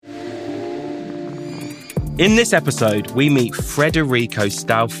In this episode, we meet Federico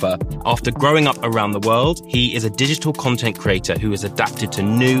Stauffer. After growing up around the world, he is a digital content creator who has adapted to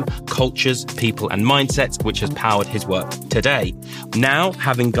new cultures, people, and mindsets, which has powered his work today. Now,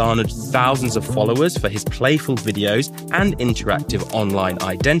 having garnered thousands of followers for his playful videos and interactive online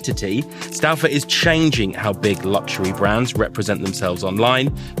identity, Stauffer is changing how big luxury brands represent themselves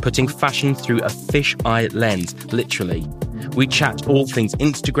online, putting fashion through a fish-eye lens, literally. We chat all things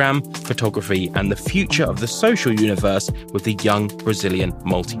Instagram, photography, and the future of the social universe with the young Brazilian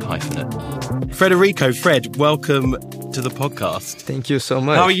multi-hyphenate. Fred, welcome to the podcast. Thank you so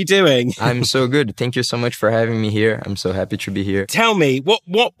much. How are you doing? I'm so good. Thank you so much for having me here. I'm so happy to be here. Tell me,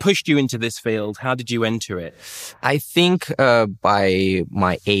 what pushed you into this field? How did you enter it? I think by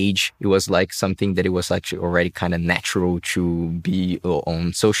my age, it was like something that it was actually already kind of natural to be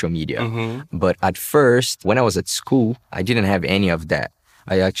on social media. Mm-hmm. But at first, when I was at school, I didn't have any of that.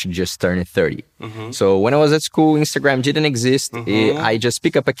 I actually just turned 30. Mm-hmm. So when I was at school, Instagram didn't exist. Mm-hmm. I just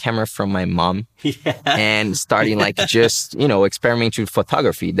picked up a camera from my mom and starting just, experimenting with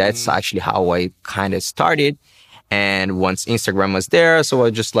photography. That's actually how I kind of started. And once Instagram was there, so I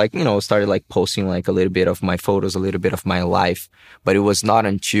just started posting a little bit of my photos, a little bit of my life. But it was not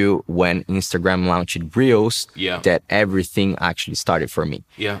until when Instagram launched Reels that everything actually started for me.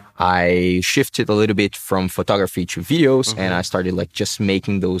 Yeah. I shifted a little bit from photography to videos, and I started just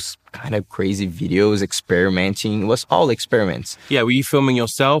making those kind of crazy videos, experimenting. It was all experiments. Yeah, were you filming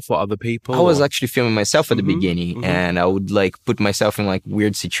yourself or other people? I was actually filming myself at the beginning, and I would put myself in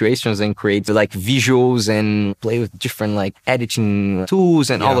weird situations and create visuals and play with different editing tools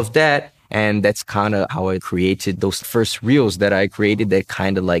and all of that. And that's kind of how I created those first reels that I created that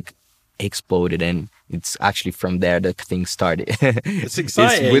kind of exploded, and it's actually from there that things started. It's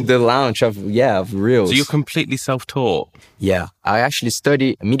exciting. It's with the launch of Reels. So you're completely self-taught? Yeah. I actually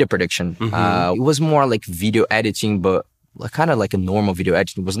studied media production. Mm-hmm. It was more video editing, but kind of a normal video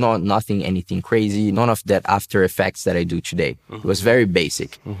editing. It was anything crazy. None of that After Effects that I do today. Mm-hmm. It was very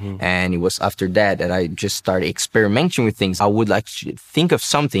basic. Mm-hmm. And it was after that I just started experimenting with things. I would think of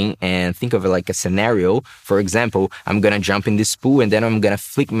something and think of a scenario. For example, I'm going to jump in this pool and then I'm going to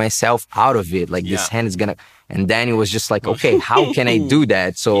flick myself out of it. This hand is going to... And then it was just okay, how can I do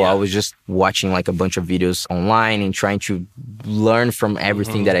that? So I was just watching a bunch of videos online and trying to learn from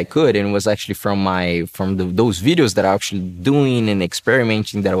everything that I could. And it was actually from those videos that I actually doing and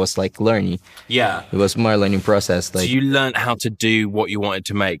experimenting that I was learning. Yeah. It was more learning process. So you learned how to do what you wanted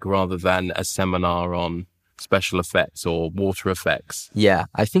to make rather than a seminar on special effects or water effects. Yeah,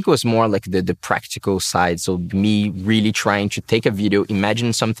 I think it was more the practical side. So me really trying to take a video,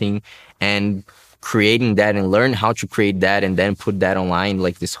 imagine something, and creating that and learn how to create that and then put that online,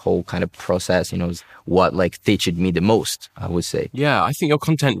 this whole kind of process, is what teached me the most, I would say. Yeah, I think your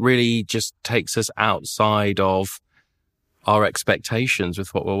content really just takes us outside of our expectations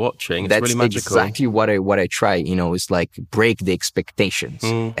with what we're watching. It's That's really magical. Exactly what I try, is break the expectations.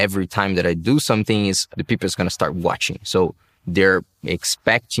 Every time that I do something the people is going to start watching. So they're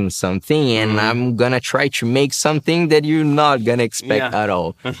expecting something and I'm gonna try to make something that you're not gonna expect at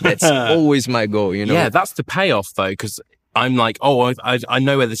all. That's always my goal, Yeah, that's the payoff though, because I'm I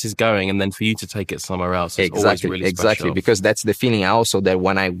know where this is going, and then for you to take it somewhere else is always really special. Exactly, because that's the feeling also that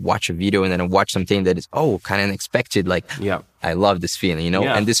when I watch a video and then I watch something that is kind of unexpected, I love this feeling,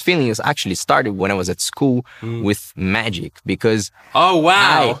 And this feeling is actually started when I was at school with magic, because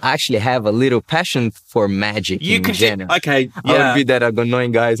I actually have a little passion for magic in general. Okay, I would be that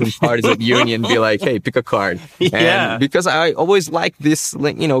annoying guys in parties at uni and be like, hey, pick a card. And because I always this,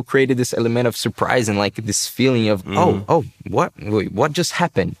 created this element of surprise and this feeling of, what just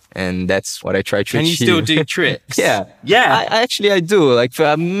happened? And that's what I try to achieve. Can you still do tricks? Yeah. I do.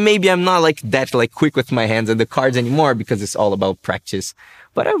 Maybe I'm not that quick with my hands and the cards anymore because it's all about practice.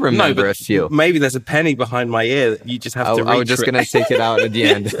 But I remember a few. Maybe there's a penny behind my ear that you just have to retrick. I was just going to take it out at the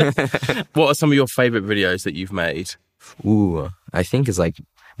end. What are some of your favorite videos that you've made? Ooh, I think it's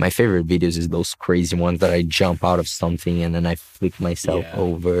my favorite videos is those crazy ones that I jump out of something and then I flip myself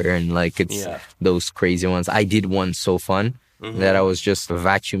over and it's those crazy ones. I did one so fun. That I was just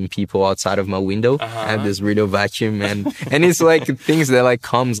vacuuming people outside of my window. I had this radio vacuum and it's things that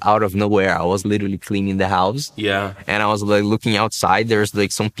comes out of nowhere. I was literally cleaning the house. Yeah. And I was looking outside. There's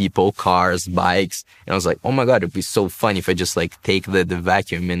some people, cars, bikes. And I was oh my God, it'd be so fun if I just take the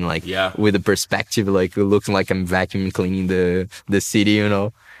vacuum and with the perspective, looking like I'm vacuuming, cleaning the city,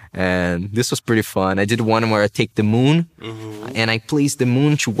 And this was pretty fun. I did one where I take the moon and I place the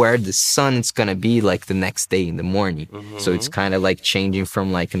moon to where the sun is going to be like the next day in the morning. So it's kind of like changing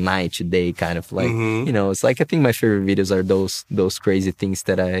from like night to day, kind of like, you know, it's like, I think my favorite videos are those crazy things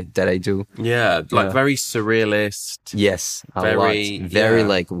that I do. Yeah. Like very surrealist. Yes. Very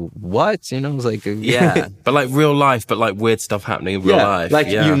like, what? You know, it's like, yeah, but like real life, but like weird stuff happening in real life. Like,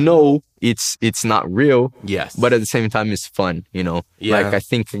 you know, it's not real. Yes. But at the same time, it's fun, you know? Yeah. Like, I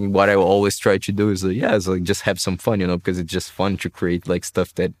think what I will always try to do is, it's like just have some fun, you know, because it's just fun to create like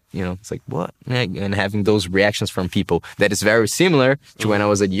stuff that, you know, it's like, what? And having those reactions from people that is very similar to when I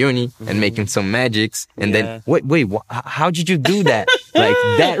was at uni and making some magics. And then, wait, how did you do that? Like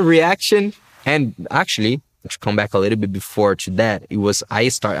that reaction. And actually, to come back a little bit before to that, it was, I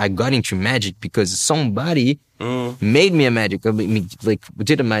got into magic because somebody made me a magic, like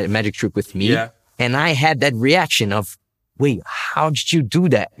did a magic trick with me. Yeah. And I had that reaction of, wait, how did you do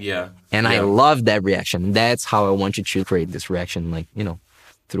that? Yeah. And I love that reaction. That's how I wanted to create this reaction, like, you know,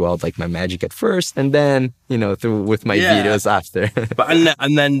 throughout like my magic at first and then, you know, through with my videos after. But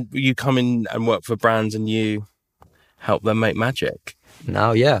and then you come in and work for brands and you help them make magic.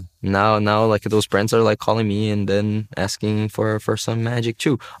 Now, like those brands are like calling me and then asking for some magic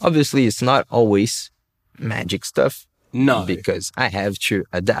too. Obviously, it's not always magic stuff. No. Because I have to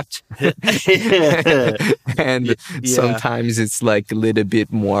adapt. And sometimes it's like a little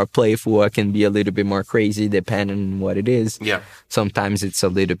bit more playful. I can be a little bit more crazy depending on what it is. Yeah. Sometimes it's a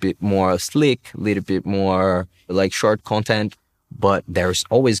little bit more slick, a little bit more like short content. But there's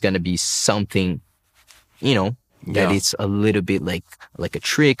always going to be something, you know, that it's a little bit like a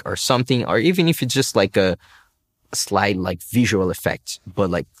trick or something, or even if it's just like a slight like visual effect, but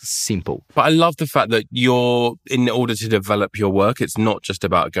like simple. But I love the fact that in order to develop your work, it's not just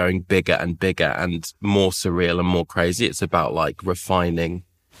about going bigger and bigger and more surreal and more crazy. It's about like refining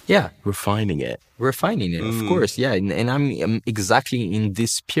it. Refining it, of course. Yeah. And I'm exactly in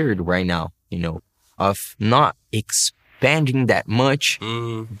this period right now, you know, of not expanding that much,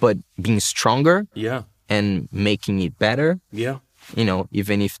 but being stronger. Yeah. And making it better. Yeah. You know,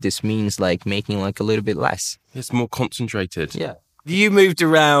 even if this means like making like a little bit less. It's more concentrated. Yeah. You moved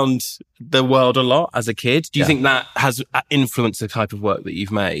around the world a lot as a kid. Do you think that has influenced the type of work that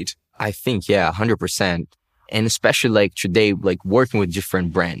you've made? I think, 100%. And especially like today, like working with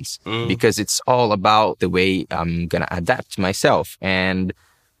different brands, because it's all about the way I'm going to adapt myself. And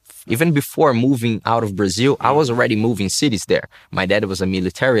even before moving out of Brazil, I was already moving cities there. My dad was a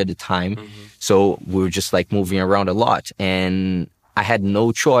military at the time. So we were just like moving around a lot. And I had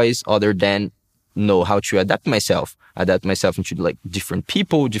no choice other than know how to adapt myself into like different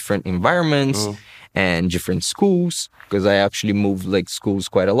people, different environments and different schools. Because I actually moved like schools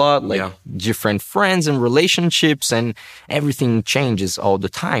quite a lot, like different friends and relationships, and everything changes all the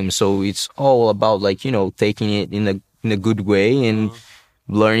time. So it's all about like, you know, taking it in a good way and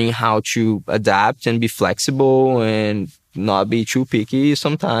learning how to adapt and be flexible and not be too picky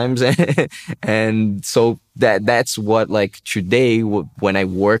sometimes. And so that's what like today, when I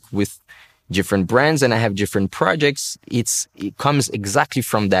work with different brands and I have different projects, it comes exactly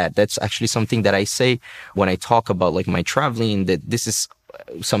from that. That's actually something that I say when I talk about like my traveling, that this is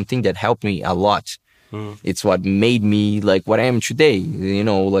something that helped me a lot. It's what made me like what I am today. You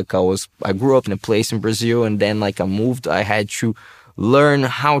know, like I grew up in a place in Brazil, and then like I moved, I had to learn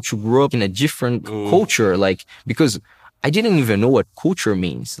how to grow up in a different culture, like, because I didn't even know what culture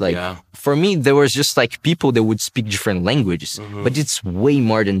means. Like, for me, there was just like people that would speak different languages, but it's way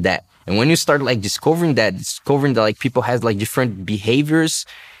more than that. And when you start like discovering that like people has like different behaviors,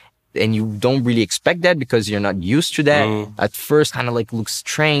 and you don't really expect that because you're not used to that. At first, kind of like looks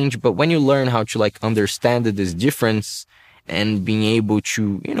strange, but when you learn how to like understand this difference and being able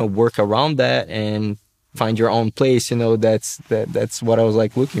to, you know, work around that and find your own place, you know, that's what I was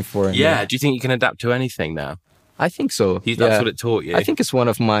like looking for. Yeah. Do you think you can adapt to anything now? I think so. That's what it taught you. I think it's one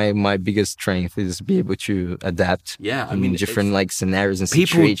of my biggest strengths is be able to adapt. Yeah. I mean, different like scenarios and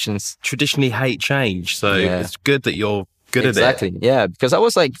people situations. Traditionally hate change. So it's good that you're good at it. Exactly. Yeah. Because I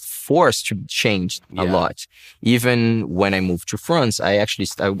was like forced to change a lot. Even when I moved to France, I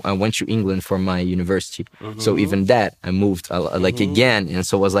went to England for my university. So even that, I moved like again. And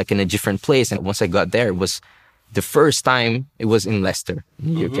so I was like in a different place. And once I got there, it was the first time, it was in Leicester,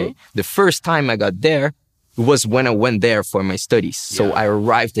 in the UK. The first time I got there, it was when I went there for my studies. So I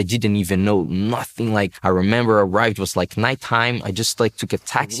arrived, I didn't even know nothing. Like, I remember I arrived, it was like nighttime. I just like took a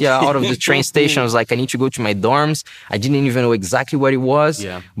taxi out of the train station. I was like, I need to go to my dorms. I didn't even know exactly what it was,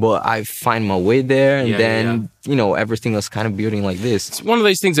 but I find my way there. And then everything was kind of building like this. It's one of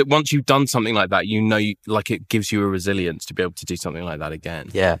those things that once you've done something like that, like it gives you a resilience to be able to do something like that again.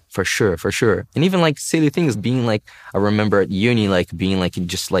 Yeah, for sure. And even like silly things, being like, I remember at uni, like being like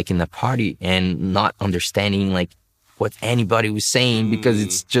just like in a party and not understanding like what anybody was saying because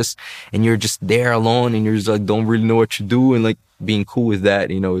it's just, and you're just there alone and you're just like, don't really know what to do, and like being cool with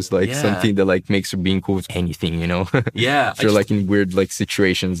that, is like something that like makes you being cool with anything, Yeah. If you're like in weird like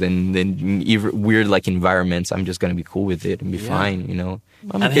situations and then weird like environments, I'm just gonna be cool with it and be fine,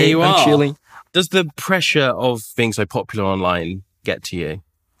 I'm and here you are. I'm chilling. Does the pressure of being so popular online get to you?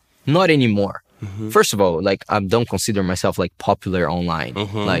 Not anymore. First of all, like I don't consider myself like popular online.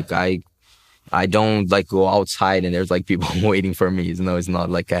 Like I don't like go outside and there's like people waiting for me. It's not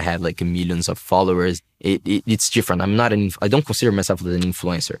like I had like millions of followers. It's different. I don't consider myself as an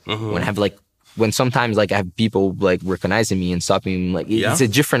influencer. When sometimes like I have people like recognizing me and stopping, like it's a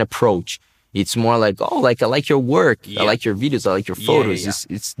different approach. It's more like, oh, like I like your work. I like your videos. I like your photos.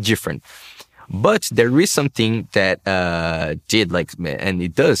 It's different. But there is something that did like, and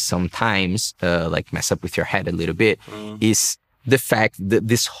it does sometimes like mess up with your head a little bit, is the fact that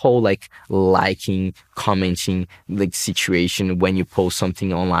this whole like liking, commenting like situation when you post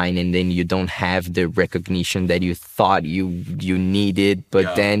something online and then you don't have the recognition that you thought you needed,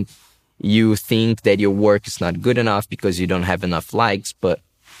 but then you think that your work is not good enough because you don't have enough likes. But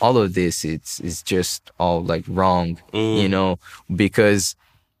all of this, it's just all like wrong, because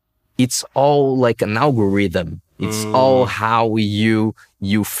it's all like an algorithm. It's all how you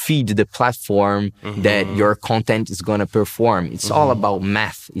feed the platform that your content is going to perform. It's all about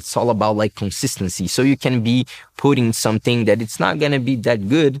math. It's all about like consistency. So you can be putting something that it's not going to be that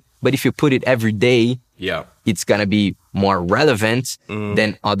good, but if you put it every day, it's going to be more relevant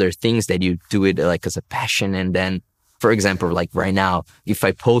than other things that you do it like as a passion. And then, for example, like right now, if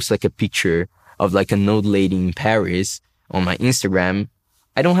I post like a picture of like an old lady in Paris on my Instagram,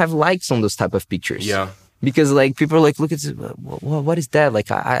 I don't have likes on those type of pictures. Because like people are like, look at this, what is that?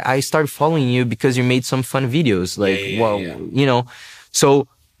 Like I started following you because you made some fun videos. Like, So,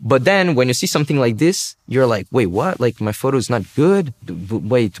 but then when you see something like this, you're like, wait, what? Like my photo is not good.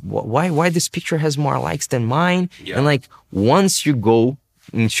 Wait, why this picture has more likes than mine? And like once you go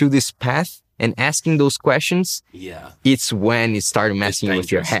into this path and asking those questions, it's when it started messing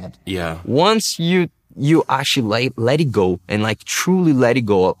with your head. Once you actually let it go and like truly let it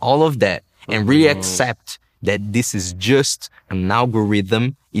go, all of that, and really accept that this is just an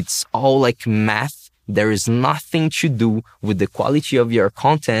algorithm. It's all like math. There is nothing to do with the quality of your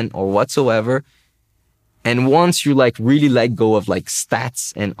content or whatsoever. And once you like really let go of like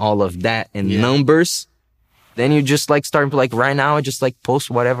stats and all of that and numbers, then you just like start like right now, I just like post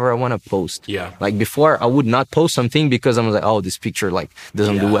whatever I want to post. Like before I would not post something because I'm like, oh, this picture like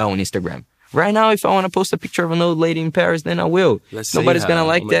doesn't do well on Instagram. Right now, if I want to post a picture of an old lady in Paris, then I will. Nobody's going to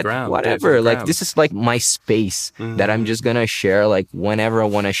like that. Whatever. Like, this is like my space that I'm just going to share like whenever I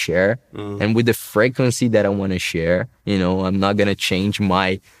want to share and with the frequency that I want to share. I'm not going to change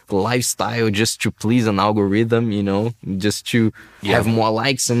my lifestyle just to please an algorithm, just to have more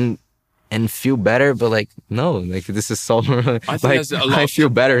likes and feel better. But like, no, like this is so like I feel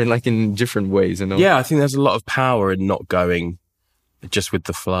better in different ways, Yeah, I think there's a lot of power in not going just with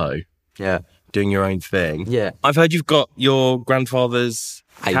the flow. Doing your own thing. I've heard you've got your grandfather's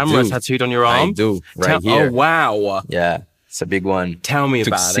camera tattooed on your arm. I do, here. Oh, wow. Yeah, it's a big one. Tell me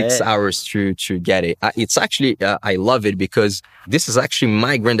about it. Took 6 hours to get it. It's actually, I love it because this is actually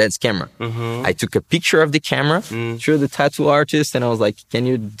my granddad's camera. I took a picture of the camera, showed the tattoo artist, and I was like, can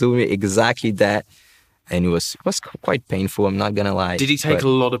you do me exactly that? And it was quite painful, I'm not gonna lie. Did he take a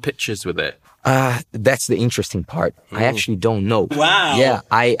lot of pictures with it? That's the interesting part. I actually don't know. Wow. Yeah,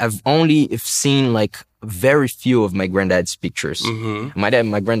 I've only seen like very few of my granddad's pictures.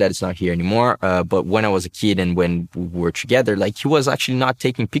 My granddad is not here anymore. But when I was a kid and when we were together, like he was actually not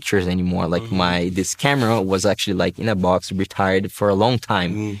taking pictures anymore. Like this camera was actually like in a box, retired for a long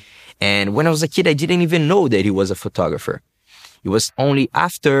time. And when I was a kid, I didn't even know that he was a photographer. It was only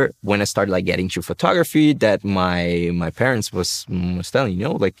after when I started like getting to photography that my parents was telling,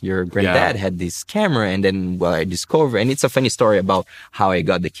 like your granddad had this camera, and then I discovered, and it's a funny story about how I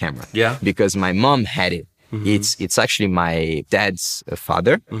got the camera. Because my mom had it. It's actually my dad's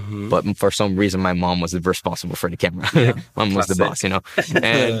father, but for some reason my mom was responsible for the camera. Mom was the boss,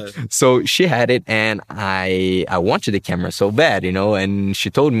 And so she had it, and I wanted the camera so bad, and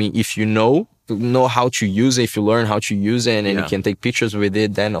she told me, if you know how to use it, if you learn how to use it and you can take pictures with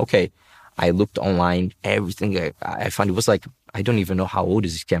it, then okay. I looked online, everything. I found it was like, I don't even know how old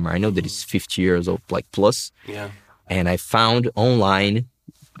is this camera. I know that it's 50 years old, like plus. And I found online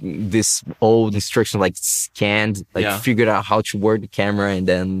this old instruction, like scanned, like figured out how to work the camera. And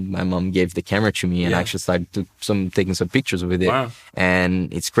then my mom gave the camera to me and I actually started taking some pictures with it. Wow.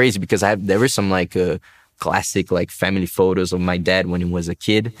 And it's crazy because there were some like classic like family photos of my dad when he was a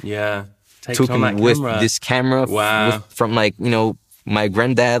kid. Yeah. Took him with this camera from like, my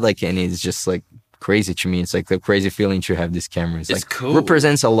granddad, like, and it's just like crazy to me. It's like the crazy feeling to have this camera. It's like cool.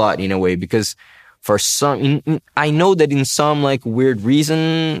 Represents a lot in a way because for some, I know that in some like weird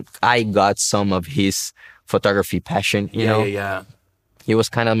reason, I got some of his photography passion, you know? Yeah. He was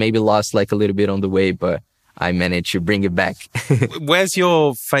kind of maybe lost like a little bit on the way, but I managed to bring it back. Where's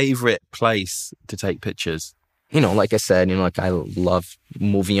your favorite place to take pictures? Like I said, like I love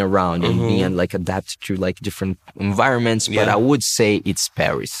moving around and being like adapted to like different environments, but I would say it's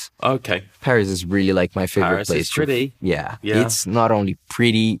Paris. Okay. Paris is really like my favorite Paris place. Is pretty. Yeah. It's not only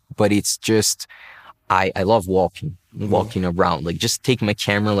pretty, but it's just, I love walking around, like just take my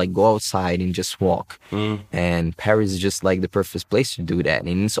camera, like go outside and just walk. And Paris is just like the perfect place to do that.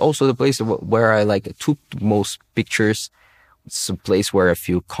 And it's also the place where I like took the most pictures. It's a place where I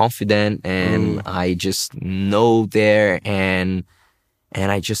feel confident and I just know there and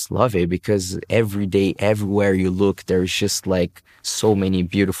I just love it because every day, everywhere you look, there's just like so many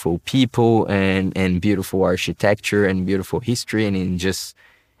beautiful people and beautiful architecture and beautiful history. And in just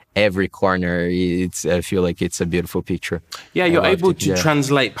every corner, I feel like it's a beautiful picture. Yeah, you're able to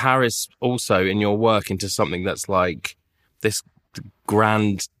translate Paris also in your work into something that's like this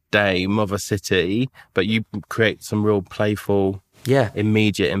grand dame of a city, but you create some real playful,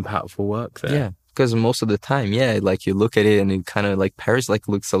 immediate, impactful work there. Yeah, because most of the time, like you look at it and it kind of like Paris like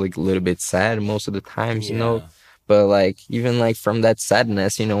looks like a little bit sad most of the times, you know. But like even like from that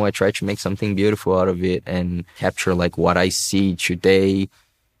sadness, I try to make something beautiful out of it and capture like what I see today.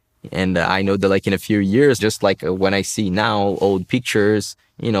 And I know that like in a few years, just like when I see now old pictures,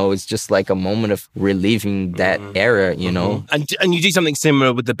 it's just like a moment of reliving that era, know. And you do something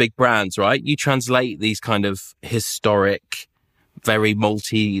similar with the big brands, right? You translate these kind of historic, very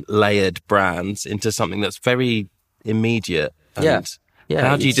multi-layered brands into something that's very immediate. And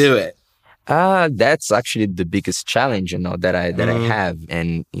how do you do it? That's actually the biggest challenge, that I have.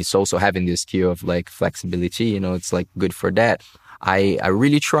 And it's also having this skill of like flexibility, it's like good for that. I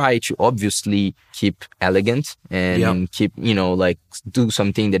really try to obviously keep elegant and keep, like do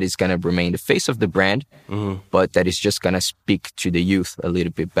something that is going to remain the face of the brand, but that is just going to speak to the youth a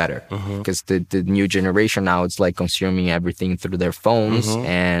little bit better. Because the new generation now, it's like consuming everything through their phones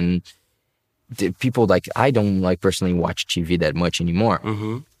and the people like, I don't like personally watch TV that much anymore.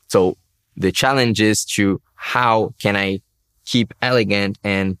 So the challenge is to how can I keep elegant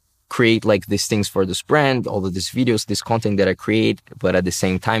and create like these things for this brand, all of these videos, this content that I create, but at the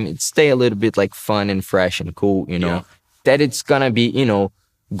same time, it stay a little bit like fun and fresh and cool, that it's gonna be,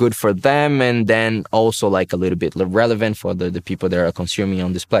 good for them. And then also like a little bit relevant for the people that are consuming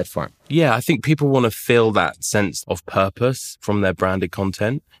on this platform. Yeah, I think people want to feel that sense of purpose from their branded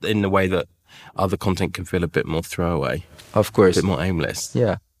content in the way that other content can feel a bit more throwaway. Of course. A bit more aimless.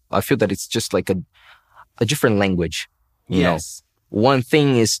 Yeah. I feel that it's just like a different language, you know. One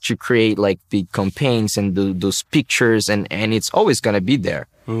thing is to create like the campaigns and those pictures and it's always going to be there.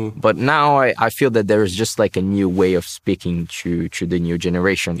 But now I feel that there is just like a new way of speaking to the new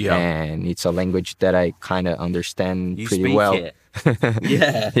generation. And it's a language that I kind of understand pretty well. It.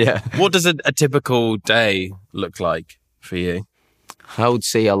 Yeah. What does a typical day look like for you? I would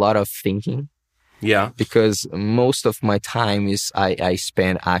say a lot of thinking. Yeah. Because most of my time is I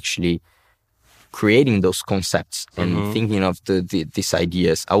spend actually creating those concepts and thinking of these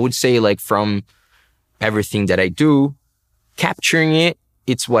ideas. I would say like from everything that I do, capturing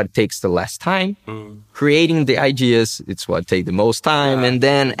it's what takes the last time. Creating the ideas, it's what takes the most time. And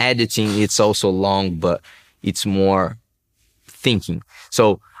then editing, it's also long, but it's more thinking.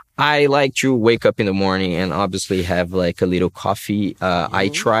 So I like to wake up in the morning and obviously have like a little coffee. I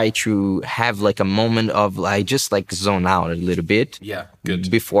try to have like a moment of I just like zone out a little bit. Yeah,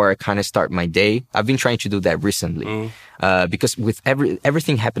 good. Before I kind of start my day. I've been trying to do that recently. Because with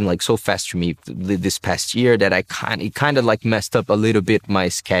everything happened like so fast to me this past year that it kind of like messed up a little bit my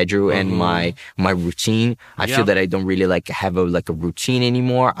schedule and my routine. I feel that I don't really like have a routine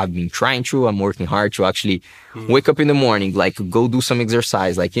anymore. I've been trying to. I'm working hard to actually wake up in the morning, like go do some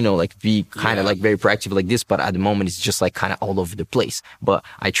exercise, like like be kind of like very proactive like this. But at the moment, it's just like kind of all over the place. But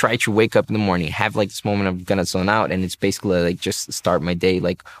I try to wake up in the morning, have like this moment I'm gonna zone out, and it's basically like just start my day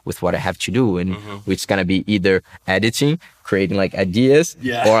like with what I have to do, and which is gonna be either editing, creating like ideas,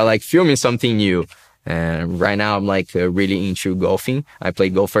 or like filming something new. And right now I'm like really into golfing. I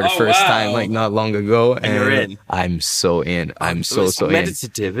played golf for the first time like not long ago. And you're in. I'm so in. I'm so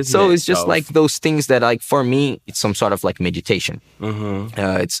meditative, isn't it? So it's just like those things that like for me, it's some sort of like meditation.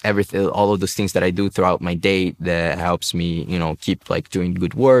 It's everything, all of those things that I do throughout my day that helps me, you know, keep like doing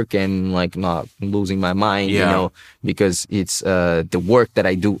good work and like not losing my mind, you know, because it's the work that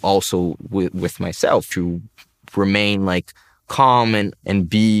I do also with myself to remain like calm and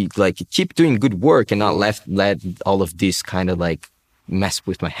be like keep doing good work and not let all of this kind of like mess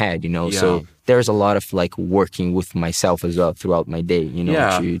with my head, you know. So there's a lot of like working with myself as well throughout my day, you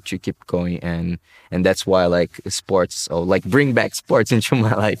know, to keep going, and that's why like sports or like bring back sports into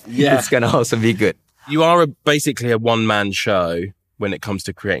my life. It's gonna also be good. You are basically a one-man show when it comes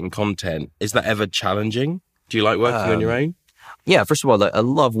to creating content. Is that ever challenging? Do you like working on your own? Yeah, first of all, I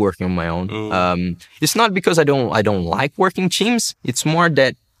love working on my own. It's not because I don't like working teams. It's more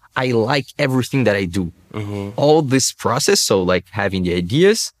that I like everything that I do. All this process, so like having the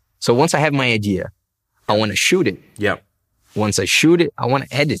ideas. So once I have my idea, I want to shoot it. Once I shoot it, I want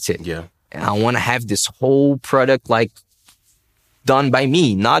to edit it. And I want to have this whole product like done by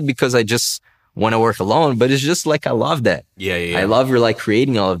me, not because I just want to work alone, but it's just like I love that. I love like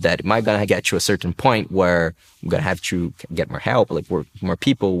creating all of that. Am I gonna get to a certain point where I'm gonna have to get more help, like work with more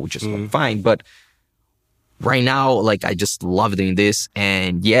people, which is fine. But right now, like I just love doing this,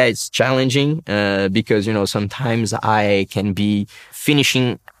 and yeah, it's challenging because you know sometimes I can be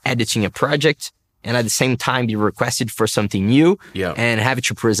finishing editing a project and at the same time be requested for something new and have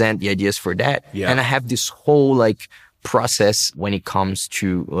to present the ideas for that. And I have this whole like process when it comes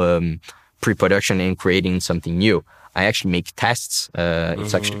to pre-production and creating something new. I actually make tests.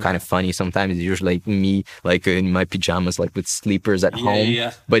 It's actually kind of funny. Sometimes it's usually like me, like in my pajamas, like with sleepers at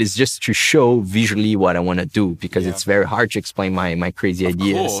home. But it's just to show visually what I want to do because it's very hard to explain my crazy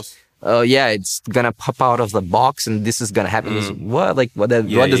ideas. It's gonna pop out of the box and this is gonna happen. What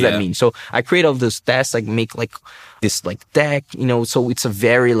does that mean? So I create all those tests, like make like this like deck, you know. So it's a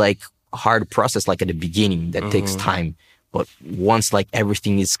very like hard process, like at the beginning that takes time. But once like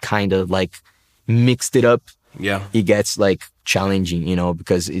everything is kind of like mixed it up, it gets like challenging, you know,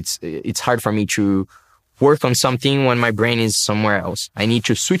 because it's hard for me to work on something when my brain is somewhere else. I need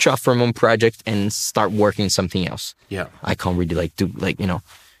to switch off from one project and start working something else. I can't really like do like, you know,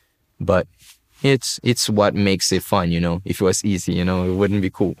 but it's what makes it fun, you know. If it was easy, you know, it wouldn't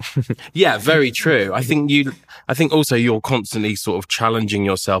be cool. Very true. I think also you're constantly sort of challenging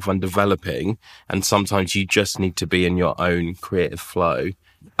yourself and developing, and sometimes you just need to be in your own creative flow.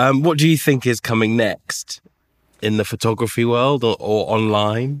 What do you think is coming next in the photography world or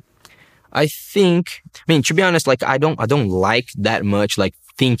online? I mean, to be honest, like I don't like that much like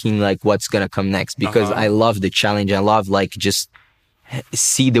thinking like what's gonna come next because I love the challenge. I love like just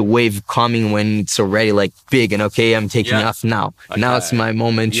see the wave coming when it's already like big and okay, I'm taking off now. Now it's my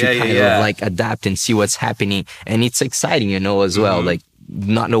moment to kind of like adapt and see what's happening. And it's exciting, you know, as well, like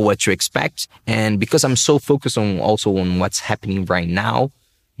not know what to expect. And because I'm so focused on what's happening right now,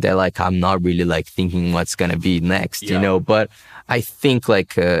 that like, I'm not really like thinking what's going to be next, you know, but I think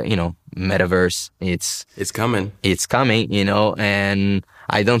like, you know, metaverse, it's coming, you know, and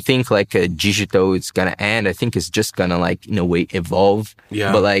I don't think like digital is gonna end. I think it's just gonna like in a way evolve.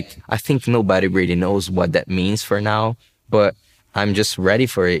 But like I think nobody really knows what that means for now. But I'm just ready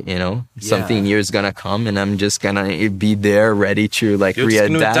for it, you know. Something new is gonna come, and I'm just gonna be there, ready to like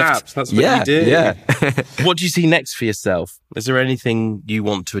readapt. That's what you do. What do you see next for yourself? Is there anything you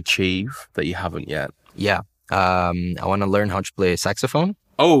want to achieve that you haven't yet? I want to learn how to play saxophone.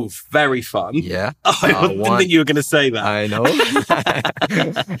 Oh, very fun. I didn't think you were going to say that. I know.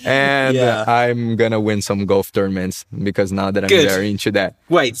 And I'm going to win some golf tournaments because now that I'm very into that.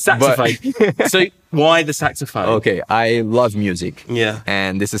 Wait, saxophone. So why the saxophone? Okay, I love music.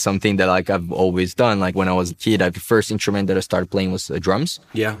 And this is something that like I've always done. Like when I was a kid, the first instrument that I started playing was drums.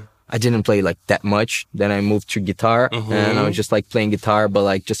 I didn't play like that much. Then I moved to guitar and I was just like playing guitar, but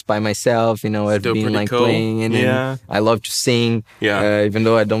like just by myself, you know, I've been like playing and I love to sing. Even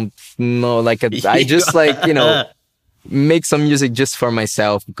though I don't know, like I just like, you know, make some music just for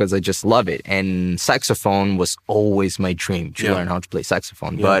myself because I just love it. And saxophone was always my dream to learn how to play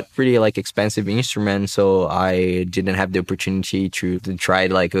saxophone, but pretty like expensive instrument. So I didn't have the opportunity to try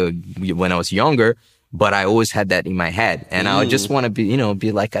it like when I was younger. But I always had that in my head. And I just want to be, you know,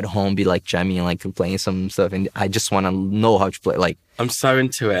 be like at home, be like jamming and like playing some stuff. And I just want to know how to play. Like, I'm so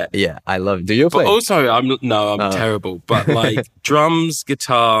into it. Yeah, I love it. Do you play? But also, I'm terrible. But like drums,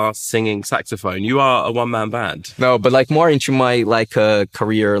 guitar, singing, saxophone, you are a one-man band. No, but like more into my like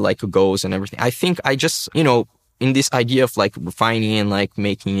career, like goals and everything. I think I just, you know, in this idea of like refining and like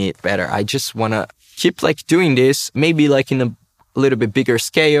making it better, I just want to keep like doing this, maybe like in a little bit bigger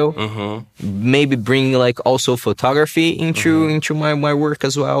scale, maybe bring like also photography into my work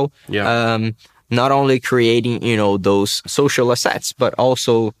as well. Not only creating, you know, those social assets, but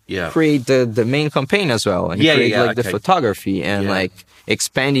also create the main campaign as well, and create like the photography and like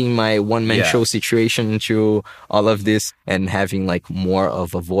expanding my one-man show situation into all of this and having like more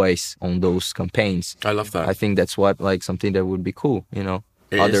of a voice on those campaigns. I love that. I think that's what like something that would be cool, you know.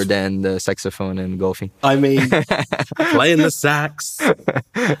 Other than the saxophone and golfing. I mean, playing the sax.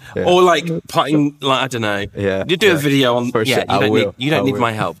 Or like putting, like, I don't know. You do a video on... For sure. You don't need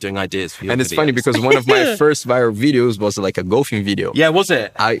my help doing ideas for your And it's videos. funny because one of my first viral videos was like a golfing video. Yeah, was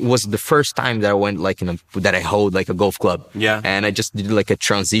it? It was the first time that I went like that I hold like a golf club. And I just did like a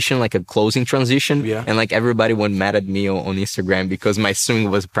transition, like a closing transition. And like everybody went mad at me on Instagram because my swing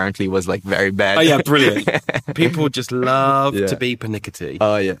was apparently like very bad. Oh yeah, brilliant. People just love to be pernickety.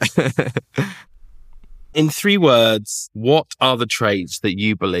 Oh, yeah. In 3 words, what are the traits that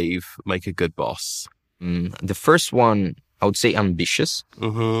you believe make a good boss? The first one, I would say ambitious.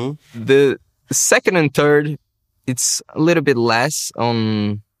 The second and third, it's a little bit less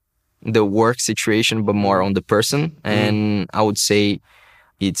on the work situation, but more on the person. And I would say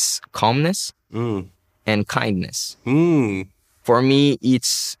it's calmness and kindness. For me,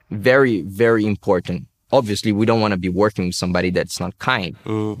 it's very, very important. Obviously, we don't want to be working with somebody that's not kind.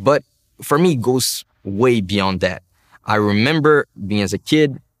 But for me, it goes way beyond that. I remember being as a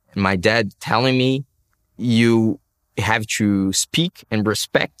kid, my dad telling me, you have to speak and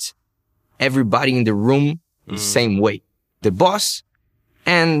respect everybody in the room the same way. The boss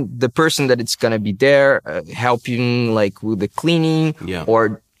and the person that it's going to be there helping like with the cleaning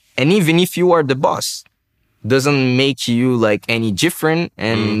and even if you are the boss, doesn't make you like any different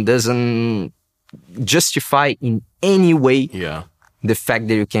and doesn't justify in any way the fact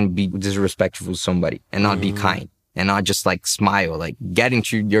that you can be disrespectful to somebody and not be kind and not just like smile, like get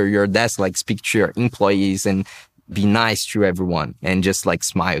into your desk, like speak to your employees and be nice to everyone and just like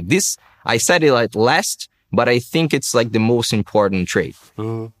smile. This, I said it like last, but I think it's like the most important trait.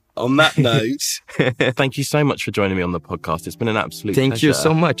 On that note, thank you so much for joining me on the podcast. It's been an absolute pleasure. Thank you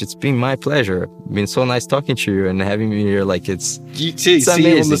so much. It's been my pleasure. It's been so nice talking to you and having me here. Like it's you too. It's see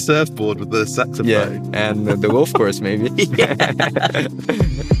amazing. You on the surfboard with the saxophone. And the golf course maybe.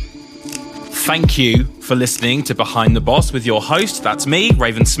 Thank you for listening to Behind the Boss with your host. That's me,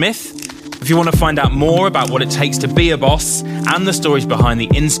 Raven Smith. If you want to find out more about what it takes to be a boss and the stories behind the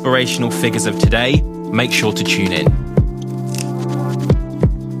inspirational figures of today, make sure to tune in.